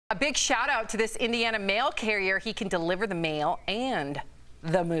big shout out to this Indiana mail carrier. He can deliver the mail and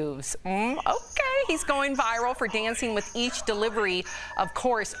the moves. Okay, he's going viral for dancing with each delivery. Of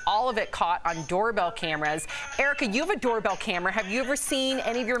course, all of it caught on doorbell cameras. Erica, you have a doorbell camera. Have you ever seen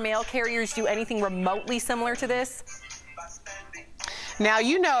any of your mail carriers do anything remotely similar to this? Now,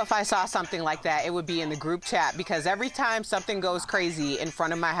 you know, if I saw something like that, it would be in the group chat, because every time something goes crazy in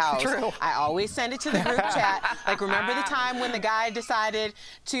front of my house, True. I always send it to the group chat. Like, remember the time when the guy decided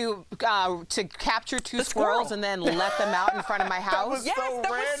to capture two squirrels and then let them out in front of my house? Yes, that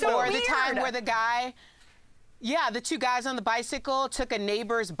was so Or weird. the time where the guy, the two guys on the bicycle took a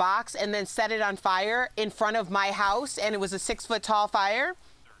neighbor's box and then set it on fire in front of my house, and it was a 6-foot-tall fire.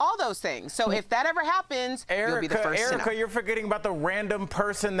 All those things. So if that ever happens, you'll be the first to know. Erica, you're forgetting about the random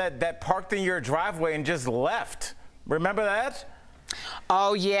person that parked in your driveway and just left. Remember that?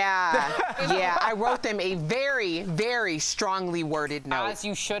 Oh, yeah. Yeah, I wrote them a very, very strongly worded note. As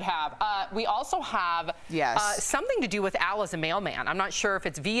you should have. We also have something to do with Al as a mailman. I'm not sure if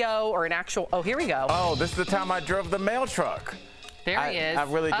it's VO or an actual... Oh, here we go. Oh, this is the time I drove the mail truck. There he is. I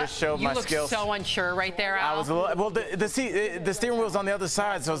really just showed my skills. You look so unsure right there, Al. I was a little, well, the steering wheel's on the other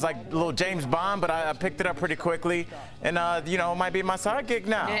side, so it's like a little James Bond, but I picked it up pretty quickly, and you know, it might be my side gig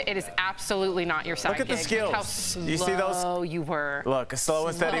now. It is absolutely not your side gig. Look at the skills. Look how slow you see those? You were. Look, slow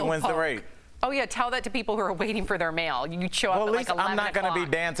and steady wins the race. Oh yeah, tell that to people who are waiting for their mail. You show up at like 11 o'clock. I'm not going to be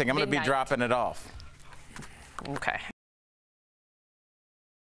dancing. I'm going to be dropping it off. Okay.